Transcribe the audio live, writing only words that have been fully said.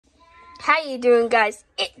How you doing, guys?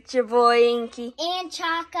 It's your boy Inky and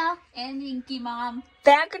Chaka and Inky Mom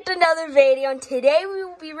back with another video, and today we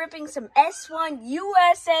will be ripping some S1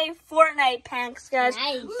 USA Fortnite packs, guys.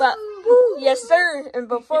 Nice. But yes, sir. And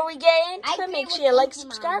before we get into it, make sure you like,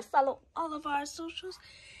 subscribe, follow all of our socials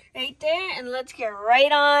right there, and let's get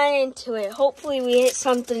right on into it. Hopefully, we hit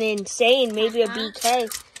something insane, maybe a BK.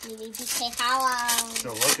 Maybe BK Hollow.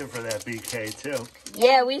 Still looking for that BK too.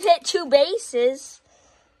 Yeah, we've hit 2 bases.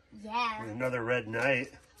 Yeah. And another red knight.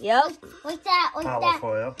 Yep. With that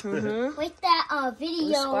Holofoil. with that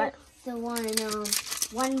video, the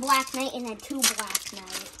one black knight and then 2 black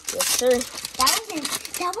knights. Yes, sir.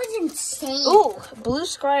 That was insane. Ooh, blue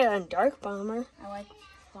scry on dark bomber. I like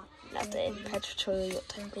Nothing. Petroleum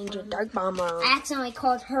Ranger Dark Bomber. I accidentally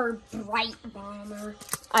called her Bright Bomber.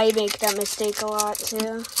 I make that mistake a lot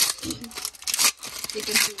too. Did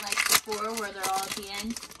you like before where they're all at the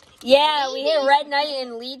end? Yeah, Maybe. we hit Red Knight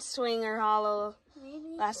and Lead Swinger Hollow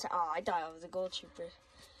Maybe. last time. Oh, I thought it was a Gold Trooper.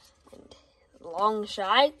 And long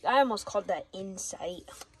shot. I almost called that Insight.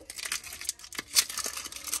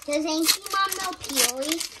 Does Inky Mom know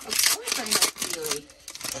Peely? Of course I know Peely.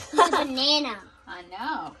 The banana. I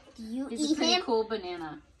know. Do you He's eat a pretty him? cool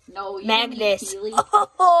banana. No, you Magnus. don't eat Peely.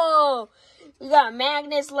 Oh, we got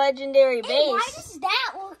Magnus Legendary Base. Hey, why does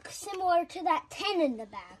that look similar to that 10 in the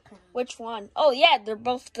background? Which one? Oh, yeah, they're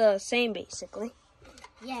both the same, basically.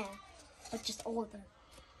 Yeah, but just older,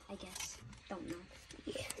 I guess. Don't know.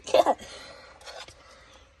 Yeah.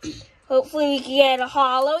 Hopefully we can get a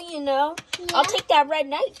hollow, you know. Yeah. I'll take that Red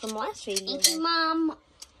Knight from last video. Inky Mom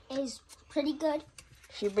is pretty good.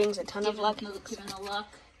 She brings a ton of luck. Give him no luck.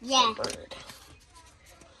 Yeah, Bird.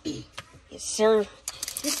 Yes, sir.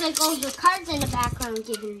 just like all the cards in the background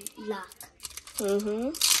giving luck. Mm-hmm.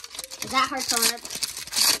 Is that hard to rip?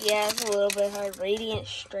 Yeah, it's a little bit hard. Radiant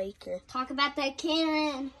Striker. Talk about that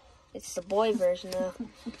Karen. It's the boy version of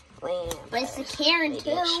Lamb. But it's the Karen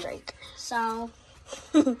Radiant too. Striker. So,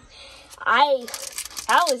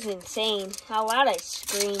 That was insane. How loud I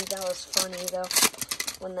screamed. That was funny, though,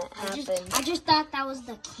 when that happened. I just thought that was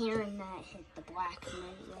the Karen that hit the black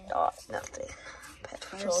knight with. Oh, nothing.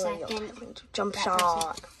 Petroleum. second. Jump That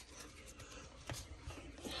shot.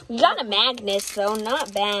 We got a Magnus, though.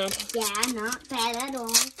 Not bad. Yeah, not bad at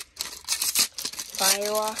all.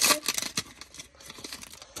 Firewalker.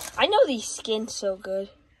 I know these skins so good.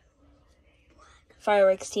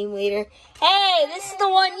 Fireworks team leader. Hey, this is the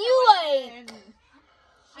one you like.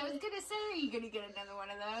 I was gonna say, are you gonna get another one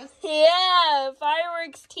of those? Yeah,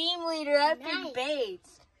 fireworks team leader, epic Nice. Bates.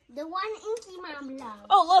 The one Inky Mom loves.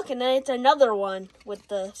 Oh, look, and then it's another one with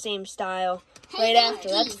the same style Hey, right after.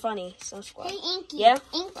 Inky. That's funny. So squad. Hey, Inky. Yeah?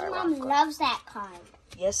 Inky Fire Mom walker. loves that card.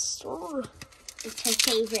 Yes, sir. It's her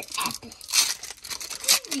favorite epic.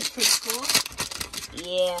 He's pretty cool.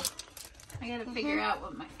 Yeah, I gotta figure out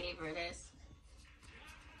what my favorite is.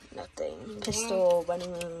 nothing. Pistol, bunny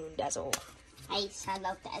moon, dazzle. Nice, I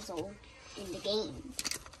love Dazzle in the game.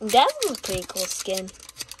 Dazzle's a pretty cool skin.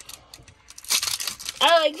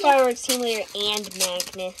 I like fireworks team leader and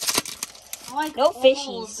Magnus. I like No all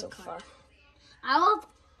fishies of the so far. cards. I love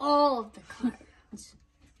all of the cards.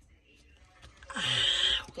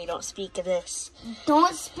 We don't speak of this.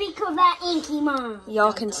 Don't speak of that Inky Mom.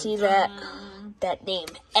 Y'all can see that name,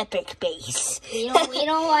 Epic Base. We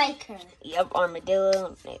don't like her. Yep,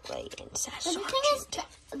 Armadillo, Nightlight, and Sash.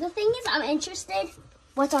 But the thing is, I'm interested.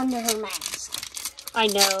 What's under her mask? I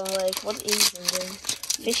know, like, what is in there?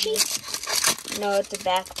 Fishy? No, it's a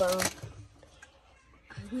backbone.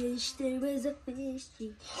 I wish there was a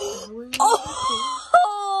fishy.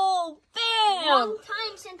 Oh, bam! Long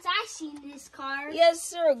time since I seen this card. Yes,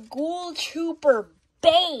 sir, Ghoul Trooper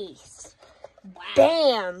Base. Wow.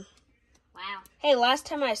 Bam! Wow. Hey, last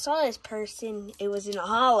time I saw this person, it was in a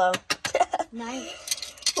hollow.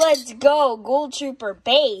 Nice. Let's go, Ghoul Trooper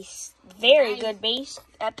Base. Very Nice. good base.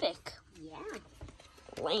 Epic. Yeah.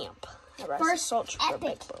 Lamp. First Assault Trooper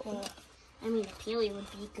epic. backbone. I mean, a Peely would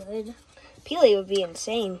be good. Peely would be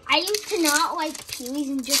insane. I used to not like Peelies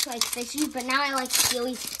and just like fishies, but now I like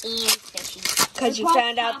Peelies and fishies. Because you Both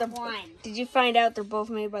found out top they're... one. Did you find out they're both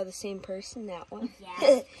made by the same person, that one?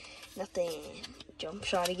 Yeah. Nothing. Jump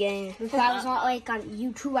shot again. If I was not like on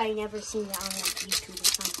YouTube, I never seen it on like YouTube or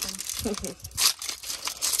something.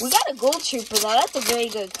 We got a Gold Trooper, though. That's a very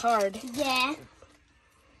good card. Yeah.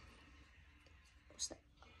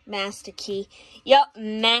 Master Key. Yup,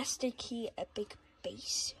 Master Key Epic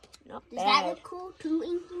Base. Not Does that bad. look cool too,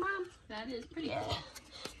 Inky Mom? That is pretty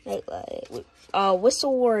Nightlight.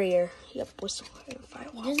 Whistle Warrior. Yep, Whistle Warrior.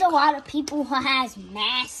 Firewall. There's a lot of people who has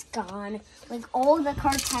mask on. Like all the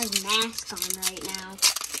cards has mask on right now.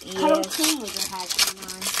 Cuddle Yeah. Team Leader has one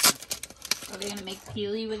on. they're gonna make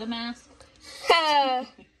Peely with a mask.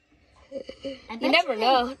 You never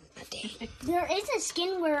know. There is a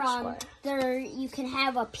skin where there you can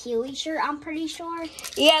have a Peely shirt. I'm pretty sure.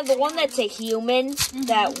 Yeah, the one that's a human.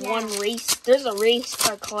 That one race. There's a race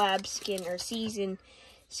car collab skin or season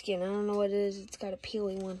skin. I don't know what it is. It's got a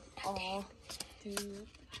Peely one. Oh,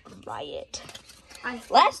 Riot.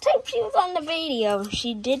 Last time she was on the video,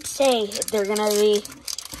 she did say they're gonna be.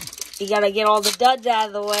 You gotta get all the duds out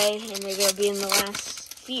of the way, and they're gonna be in the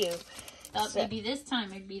last few. Maybe this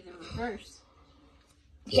time it'd be the reverse.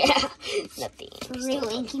 Yeah, nothing. for real,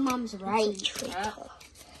 Inky Mom's right.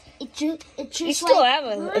 It just You still have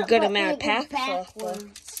a good amount of packs left, though.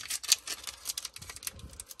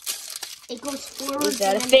 It goes forward. Is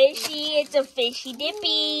that a fishy? It's a fishy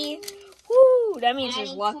dippy. Woo! That means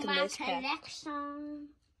there's luck in this pack.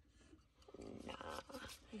 Nah.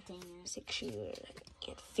 6 years.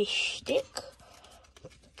 Get fish stick.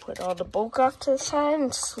 Put all the bulk off to the side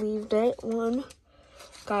and sleeve that one.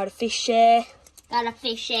 Got a fishy. Got a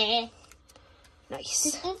fishy. Nice.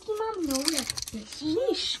 Does Inky Mom know what a fishy?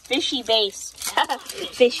 Fishy base.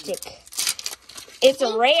 Fish stick. It's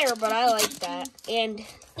a rare, but I like that. And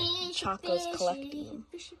Choco's collecting them.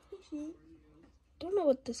 Don't know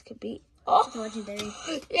what this could be. Oh, Legendary.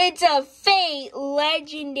 It's a fate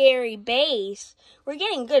legendary base. We're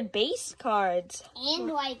getting good base cards. And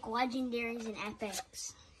like legendaries and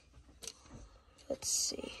epics. Let's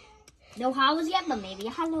see. No hollows yet, but maybe a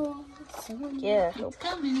hollow. Yeah. It's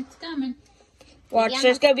coming, it's coming. Watch,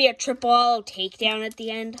 there's going to be a triple hollow takedown at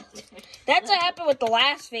the end. That's what happened with the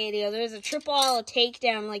last video. There was a triple hollow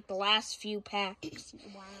takedown like the last few packs.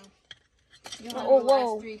 Wow. The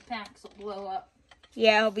last 3 packs will blow up.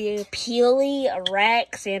 Yeah, it'll be a Peely, a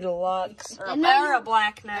Rex, and a Lux. Or a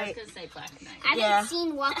Black I Knight. was gonna say Black Knight. I haven't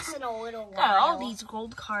seen Lux in a little while. Got all these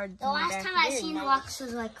gold cards. The last time I seen Lux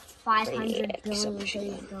was like 500 billion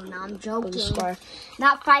days ago. Now I'm joking.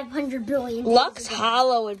 Not 500 billion. Lux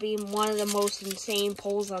Hollow would be one of the most insane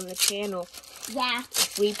pulls on the channel. Yeah.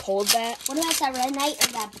 If we pulled that. What about that Red Knight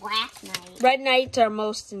or that Black Knight? Red Knight's our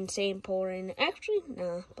most insane pull right now. Actually,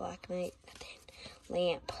 no. Black Knight.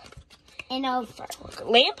 Lamp. And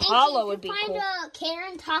Lamp Hollow would be cool. Find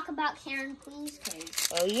Karen, talk about Karen, please.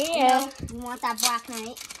 Oh, yeah. We want that Black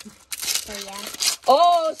Knight. So, yeah.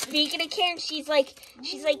 Oh, speaking of Karen, she's like,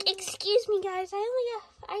 excuse me, guys, I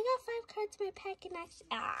got 5 cards in my pack, and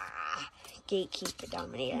gatekeeper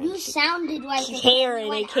dominator. You sounded like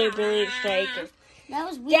Karen, aka Brilliant Striker. That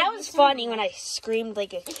was weird. That was funny when I screamed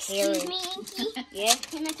like a Karen. Excuse me, Inky? Yeah?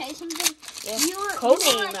 Can I tell you something? Yeah. You were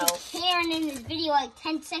like a Karen in this video like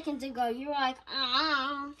 10 seconds ago. You were like,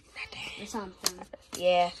 or something.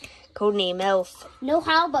 Yeah. Codename Elf. No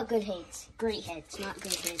how, but good hits. Great hits, not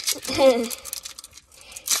good hits.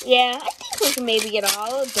 Yeah, I think we can maybe get a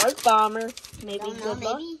hollow. Dark Bomber. Maybe good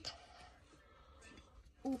luck.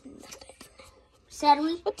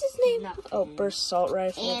 Sadly. What's his name? No. Oh, Burst Assault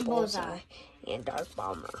Rifle. And Bullseye. And Dark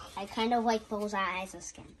Bomber. I kind of like Bullseye as a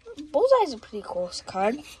skin. Bullseye's a pretty cool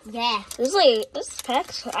card. Yeah. This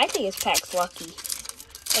pack's, I think this pack's lucky.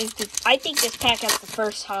 I think this pack has the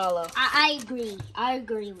first hollow. I agree. I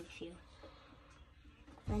agree with you.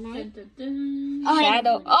 Dun, dun, dun.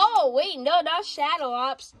 Shadow. Oh, wait, no, not Shadow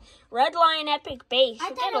Ops. Red Lion Epic Base. I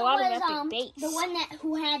We thought got a lot of Epic was Base. the one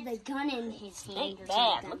who had the gun in his hand Ain't or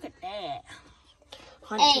bad. something. Look at that.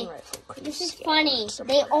 Hey, Rifle. this is funny.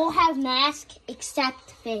 They all have masks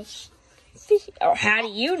except Fish. Or how do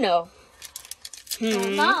you know? I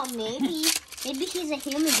don't know, maybe. Maybe he's a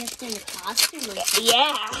human just in a costume or something.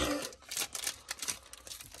 Yeah.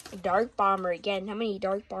 Dark Bomber again. How many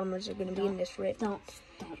Dark Bombers are going to be in this rip? Don't.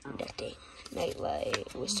 Nothing.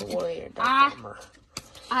 Nightlight, Whistle Warrior, Dark Bomber.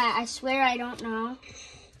 I swear I don't know.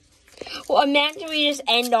 Well, imagine we just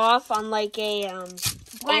end off on like a air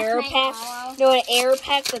pack. Hollow. No, an air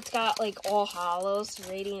pack that's got like all hollows.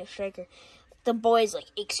 Radiant Striker. The boy's like,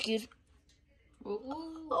 excuse me.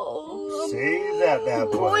 Oh, Save that bad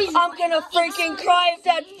boy. I'm gonna freaking cry if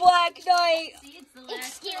that Black Knight. See, it's the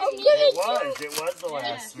last Excuse I'm me. gonna It was the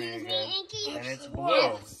last 3 Excuse again. me, Inky. And it's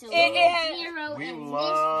blue. Zero We in this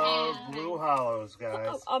love pack. blue hollows,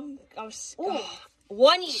 guys.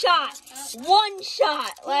 One shot.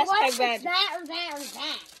 Last What pack if bad. it's that or that or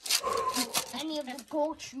that? Any of the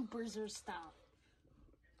gold troopers or stuff.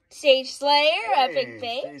 Sage Slayer, Hey, Epic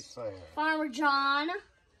Base. Space Slayer. Farmer John.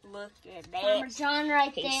 Look at Farmer that. John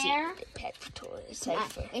right Hey, there. see, Pet Victoria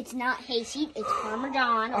Cypher. It's not Hayseed, it's Farmer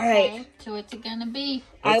John. All Okay. right. So what's it gonna be?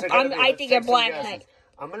 What's it gonna be? I think a Let's take some Black guesses. Knight.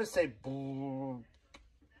 I'm gonna say blue.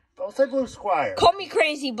 Don't say Blue Squire. Call me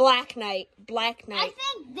crazy, Black Knight. Black I Knight.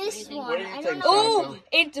 think this one. What do you I think, don't know. Ooh,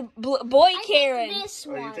 it's Boy I Karen. think this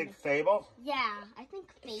Oh, one. you think Fable? Yeah, I think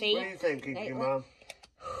Fable. Fate. What do you think, Kiki Mom?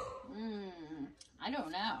 I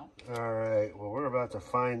don't know. All right. Well, we're about to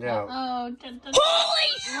find out. Oh, dun, dun,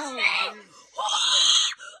 Holy shit! Oh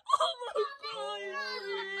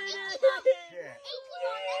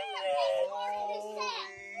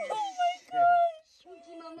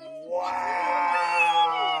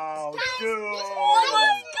Wow, dude! Oh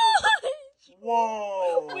my gosh!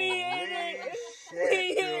 Whoa! We hit it! Shit, We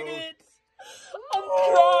hit dude. it! I'm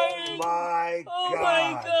Oh crying! my Oh god!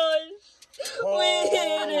 my gosh! We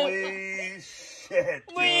hit it! Holy shit,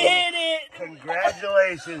 dude! We hit it!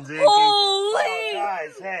 Congratulations, Inky! Holy! Oh,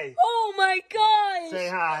 guys, hey! Oh my gosh! Say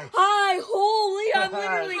hi! Hi! Holy! I'm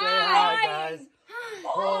literally Say hi, crying! guys!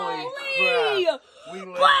 Holy Holy! crap! We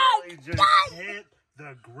literally Black just Knight! hit the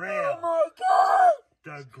Oh grail! my god!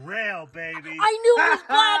 The grail, baby! I knew it was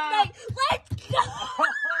Black Knight! Let's go!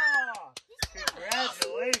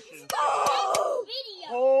 Congratulations! Oh, Video.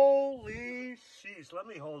 Holy sheesh! Let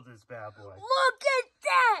me hold this bad boy. look at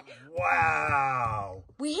that! Wow!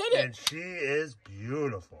 We hit And it! she is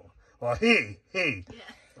beautiful. Well, he.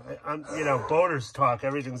 I'm, boaters talk.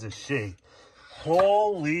 Everything's a she.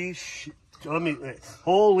 Holy shit!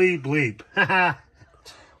 Holy bleep!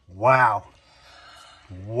 Wow!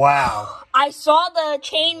 Wow! I saw the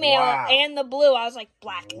chainmail Wow. and the blue. I was like,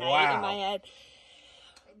 Black Knight in my head.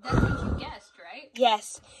 That's what you guessed, right?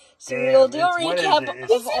 Yes. So Damn, we'll do a what is recap it? of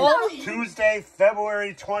It's all. Tuesday,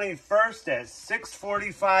 February 21st at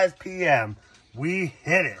 6:45 p.m. We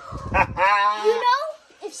hit it. You know,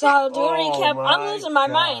 if So I'll do a Oh recap. my I'm losing my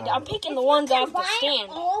God. mind. I'm picking the ones off the combine stand.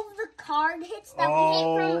 all of the card hits that we hit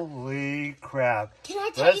from. Holy crap. Can I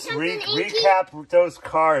tell you Let's something, Inky? recap those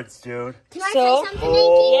cards, dude. Can I So- tell you something,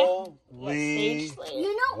 Inky? Holy. Yes, Sage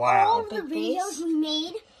You know Wow. all of the Epic base. videos we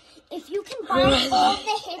made? If you combine all the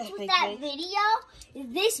hits with Epic that base. video,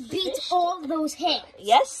 this beats all of those hits.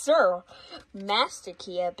 Yes, sir. Master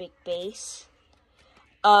Key at Big Base.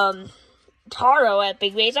 Taro at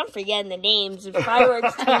Big Base. I'm forgetting the names. And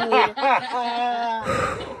Fireworks Team Leader.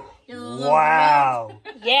 Wow.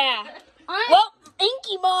 Yeah. Well,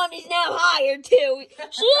 Inky Mom is now higher too.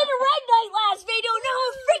 She had a Red Knight last video, now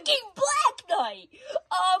a freaking Black Knight.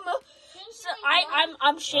 So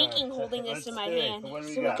I'm shaking holding this Let's in my see. hand. What do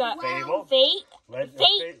we So got? we got Fable? Fate.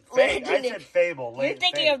 Fate. Fate. I said Fable. You're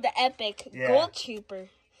thinking of the epic Yeah. Gold Trooper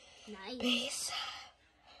Nice. base.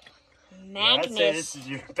 I'd say this Magnus. is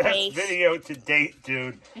your best base. video to date,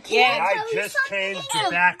 dude. And Yeah. tell I you just something? changed the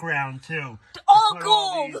background, too. All Put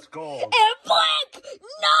gold. these gold. And Black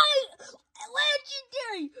Knight.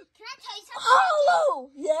 Legendary. Can I tell you something? Hollow.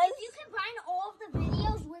 Yes. If you combine all of the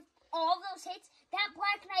videos with all those hits, that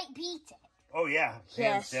Black Knight beats it. Oh, yeah. Hands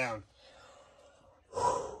Yes. down.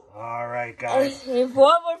 All right, guys. If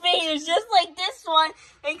one more videos just like this one,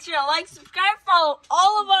 make sure to like, subscribe, follow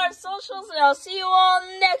all of our socials, and I'll see you all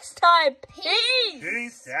next time. Peace!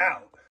 Peace out.